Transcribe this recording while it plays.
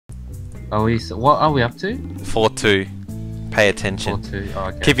What are we up to? 4-2. Pay attention. 4-2. Oh,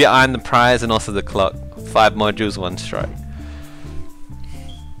 okay. Keep your eye on the prize and also the clock. 5 modules, 1 strike.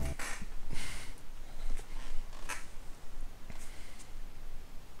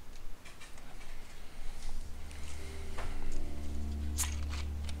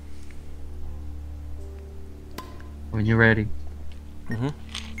 When you're ready.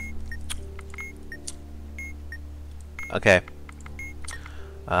 Okay.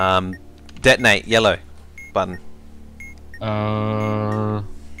 Detonate, yellow button.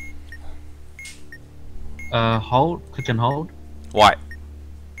 Hold. Click and hold. White.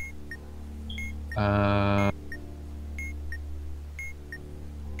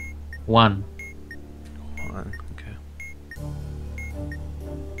 One. 1, okay.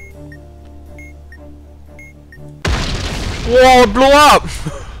 Whoa, it blew up!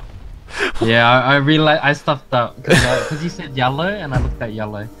 Yeah, I realized I stuffed up because you said yellow and I looked at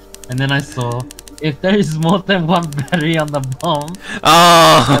yellow, and then I saw if there is more than one battery on the bomb,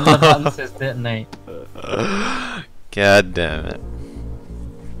 and the button says detonate. God damn it.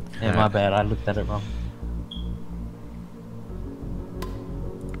 Yeah, my bad. I looked at it wrong.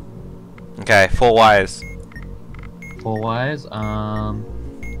 Okay, 4 wires. 4 wires.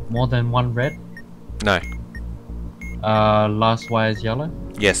 More than one red. No. Last wire is yellow,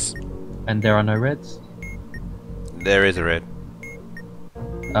 Yes. and there are no reds. There is a red.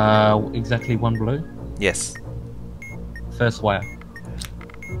 Exactly one blue. Yes. First wire.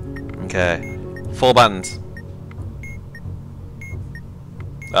 Okay. 4 buttons.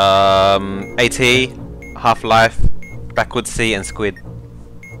 AT, Half-Life, Backward C, and Squid.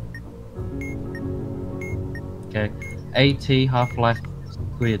 Okay. AT, Half-Life,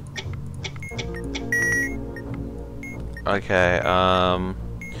 Squid. Okay,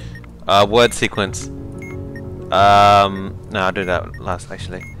 word sequence. No, I'll do that last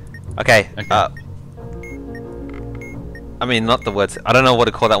actually. Okay, I mean not the words. I don't know what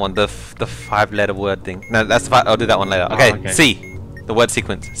to call that one. The 5-letter word thing. No, that's fine. I'll do that one later. Okay, okay. C. The word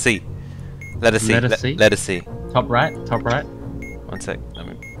sequence. C. Letter C. Letter C? Letter C. Top right. Top right. 1 sec. Oh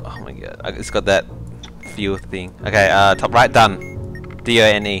my god. It's got that feel thing. Okay, top right, done.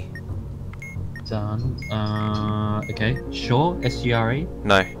 D-O-N-E. Done. Okay. Sure. S-U-R-E.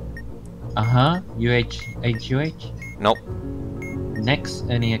 No. U-H-H-U-H. Nope. Next.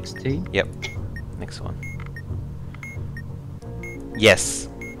 N-E-X-T. Yep. Next one. Yes.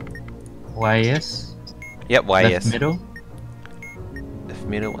 Y-S. Yep, Y-S. Left middle. Left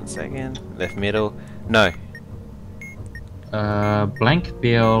middle, 1 second. Left middle. No. Blank.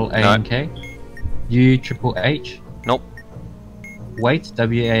 B-L-A-N-K. U-triple-H. Nope. Wait.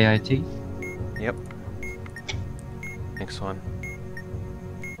 W-A-I-T. Yep. Next one.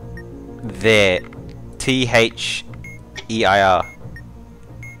 There. T-H-E-I-R.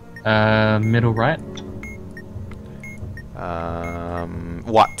 Middle right.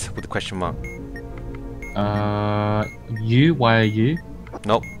 What? With a question mark. U. Y-O-U.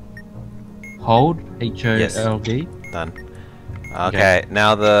 Nope. Hold. H-O-L-D. Done. Okay,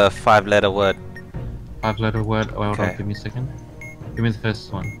 now the 5-letter word. 5-letter word. Oh, hold Okay. on, give me a second. Give me the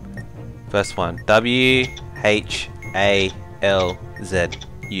first one. First one. W-H-A-L-Z-U.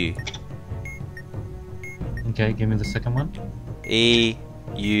 Okay, give me the second one. E-U-X-A-S-J.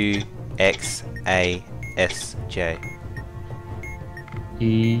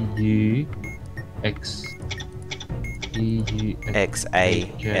 E-U-X.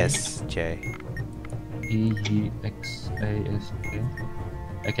 X-A-S-J. E-U-X-A-S-J.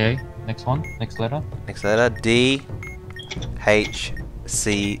 Okay, next one. Next letter. Next letter. D-H-C-Z-R-V.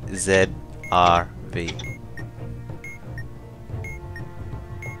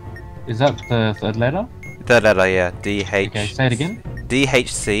 Is that the third letter? Third letter, yeah. D-H. Okay, say it again.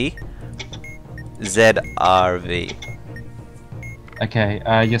 D-H-C-Z-R-V. Okay,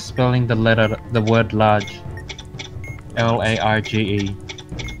 you're spelling the word large. L-A-R-G-E.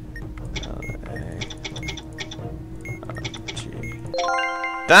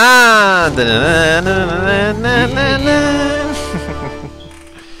 Dun!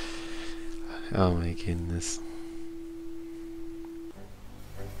 Oh my goodness.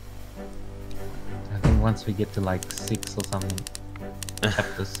 I think once we get to like 6 or something.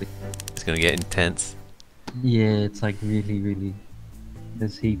 Chapter 6. It's gonna get intense. Yeah, it's like really.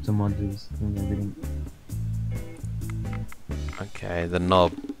 There's heaps of modules and everything. Okay, the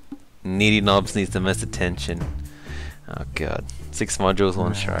knob. Needy knobs needs the most attention. Oh god. 6 modules,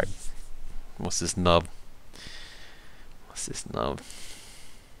 1 strike. What's this knob? What's this knob?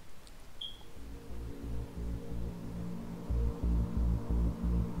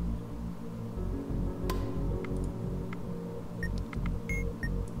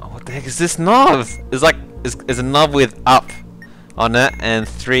 What the heck is this knob? It's like it's a knob with up on it and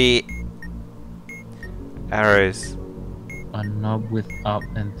 3 arrows. A knob with up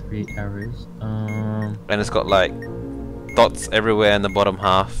and 3 arrows. And it's got like dots everywhere in the bottom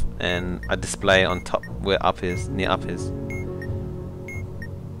half and a display on top where up is, near up is.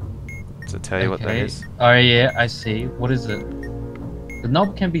 To tell you what that is. Oh yeah, I see. What is it? The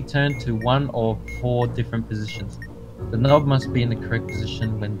knob can be turned to 1 or 4 different positions. The knob must be in the correct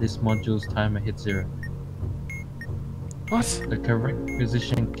position when this module's timer hits 0. What? The correct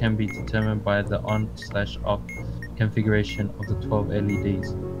position can be determined by the on/off configuration of the 12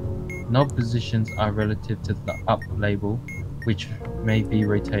 LEDs. Knob positions are relative to the up label, which may be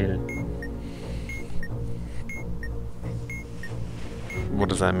rotated. What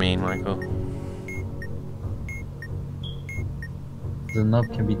does that mean, Michael? The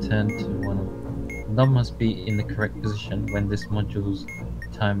knob can be turned to one of. The knob must be in the correct position when this module's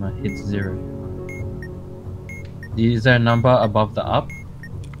timer hits 0. Is there a number above the up?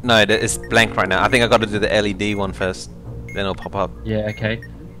 No, it's blank right now. I think I got to do the LED one first, then it'll pop up. Yeah. Okay.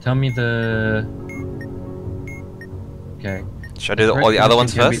 Tell me the. Okay. Should I do all the other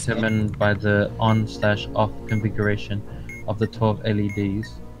ones first? Can be determined by the on/off configuration of the 12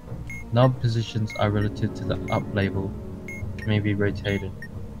 LEDs. Knob positions are relative to the up label, which may be rotated.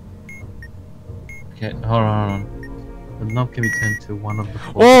 Okay, hold on. The knob can be turned to one of the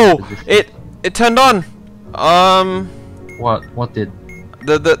 4 positions. It turned on. What did?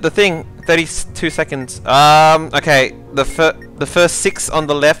 The thing. 32 seconds. Okay. The first 6 on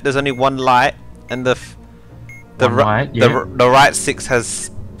the left, there's only 1 light, and the right 6 has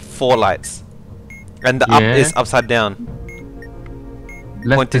 4 lights, and the up is upside down.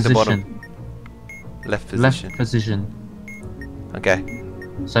 Left pointing position. to bottom. Left position. Left position. Okay.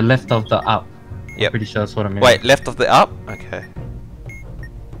 So left of the up. Yep. I'm pretty sure that's what I mean. Wait, left of the up? Okay.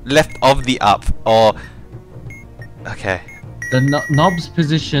 Left of the up, or... Okay. The knob's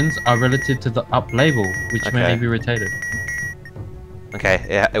positions are relative to the up label, which may be rotated. Okay,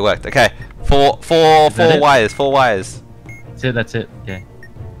 yeah, it worked. Okay. Four wires. That's it. Okay.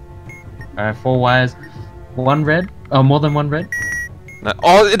 Alright, 4 wires. 1 red? Oh, more than 1 red? No.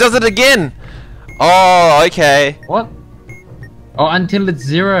 Oh, it does it again! Oh, okay. What? Oh, until it's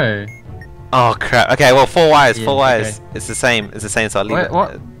 0. Oh crap. Okay, well 4 wires, Yeah, 4 wires. okay. It's the same, so I'll leave it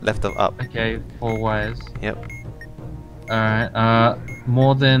what? left of up. Okay, 4 wires. Yep. Alright,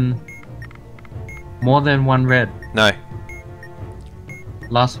 more than 1 red. No.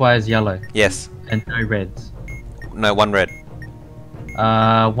 Last wire is yellow. Yes. And no reds. No, 1 red.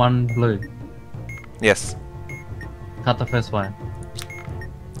 1 blue. Yes. Cut the first wire.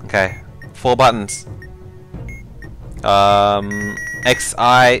 Okay. 4 buttons. XI,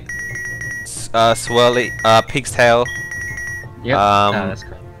 swirly, pig's tail. Yep. That's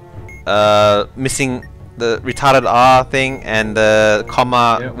correct. Missing the retarded R thing and the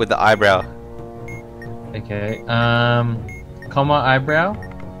comma with the eyebrow. Okay. Comma eyebrow,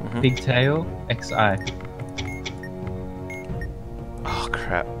 pigtail, XI. Oh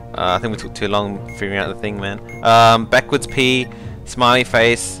crap. I think we took too long figuring out the thing, man. Backwards P, smiley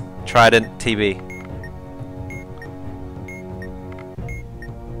face, trident, TB.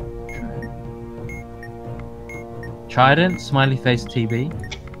 Trident, smiley face, TB.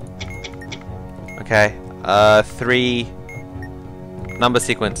 Okay. 3 number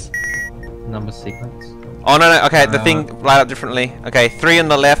sequence. Number sequence. Oh no, okay, the thing light up differently. Okay, 3 on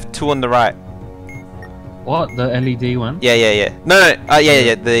the left, 2 on the right. What? The LED one? Yeah. No,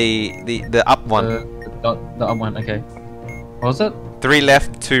 the up one. The up one, okay. What was it? 3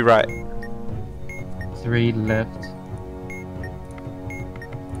 left, 2 right. 3 left.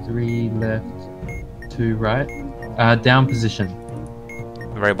 3 left, 2 right. Down position.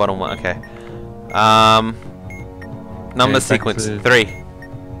 The very bottom one, okay. Number sequence, 3.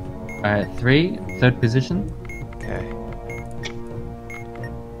 Alright, 3, third position. Okay.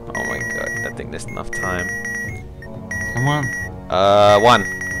 Oh my god, I think there's enough time. Come on. 1.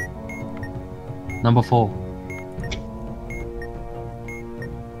 Number 4.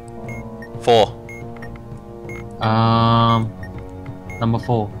 4. Number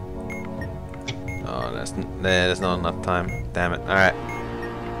 4. Oh, there's not enough time. Damn it. Alright.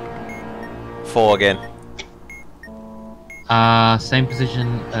 4 again. Same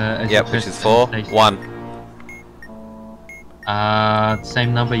position as you which is 4. 1.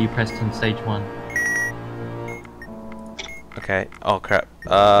 Same number you pressed in stage 1. Okay. Oh crap.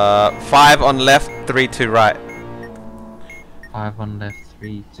 5 on left, 3 to right. 5 on left,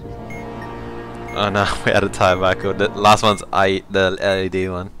 3 to. Oh no, we're out of time, Michael. The last one's the LED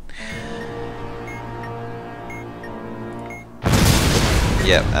one.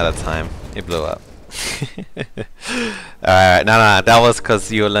 Yep, at a time. It blew up. Alright, no, that was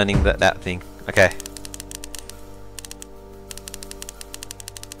because you were learning that thing. Okay.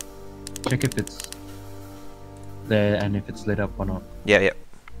 Check if it's there and if it's lit up or not. Yeah.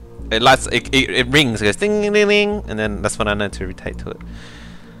 It lights. It rings. It goes ding ding ding ding, and then that's when I know to rotate to it.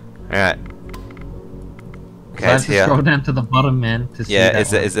 Alright. Okay, I it's have to here. scroll down to the bottom, man. To see Yeah,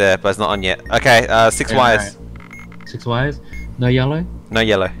 that it's there, but it's not on yet. Okay, 6 wires. Right. 6 wires. No yellow. No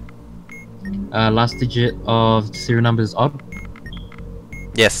yellow. Last digit of serial number is odd.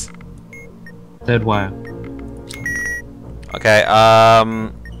 Yes. Third wire. Okay.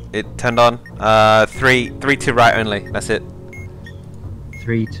 It turned on. 3 to right only. That's it.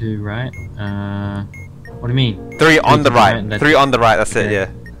 3 to right. What do you mean? 3 on the right. 3 on the right. That's it. Yeah.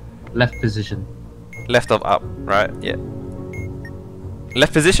 Left position. Left of up. Right. Yeah.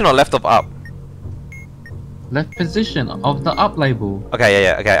 Left position or left of up? Left position of the up label. Okay.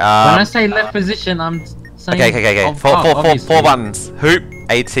 Yeah. Okay. When I say left position, I'm saying. Okay. Four buttons. Hoop,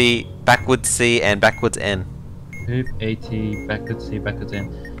 AT, backwards C, and backwards N. Hoop, AT, backwards C, backwards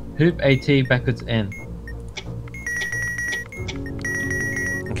N. Hoop, AT, backwards N.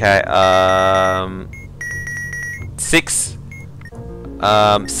 Okay. 6.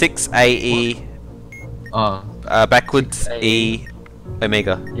 6 AE. Backwards 6 E,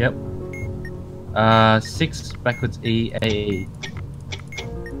 omega. Yep. 6 backwards E, AE.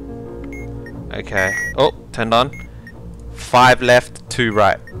 Okay. Oh, turned on. 5 left, 2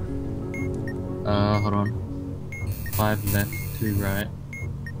 right. Hold on. 5 left, 2 right.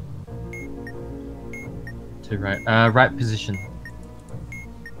 2 right. Right position.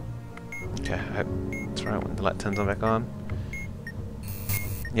 Okay, I hope that's right when the light turns on back on.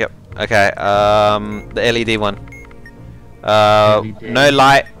 Yep. Okay. The LED one. LED. No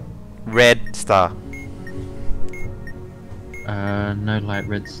light, red star. No light,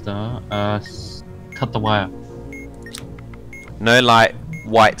 red star. Cut the wire. No light,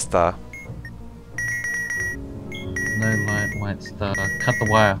 white star. No light, white star. Cut the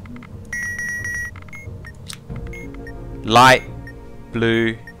wire. Light,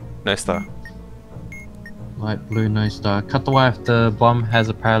 blue, no star. Light blue, no star. Cut the wire if the bomb has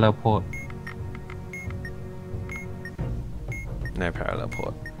a parallel port. No parallel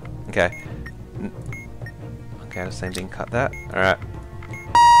port. Okay. Okay, the same thing. Cut that. All right.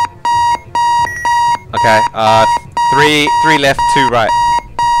 Okay. 3 left, 2 right.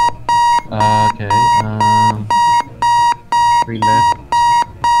 Okay. 3 left,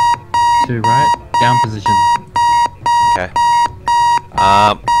 2 right. Down position. Okay.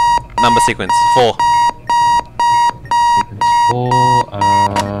 Number sequence 4. Sequence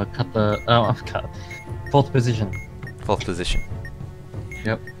 4. Cut the. Oh, I've cut. 4th position. 4th position.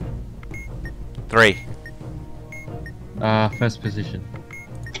 Yep. 3. 1st position.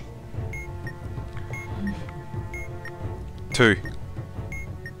 2.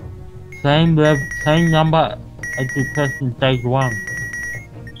 Same number as the person stage 1.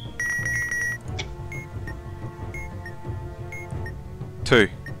 2.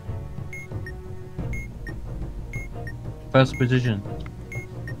 1st position.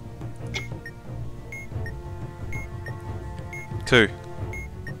 2.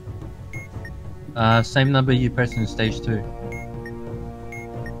 Same number you pressed in stage 2.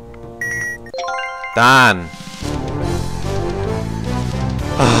 Done.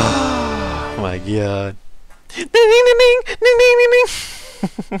 Oh my god. Ding ding ding ding ding ding ding ding.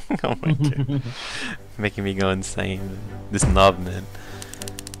 Oh my god. Making me go insane. This knob, man.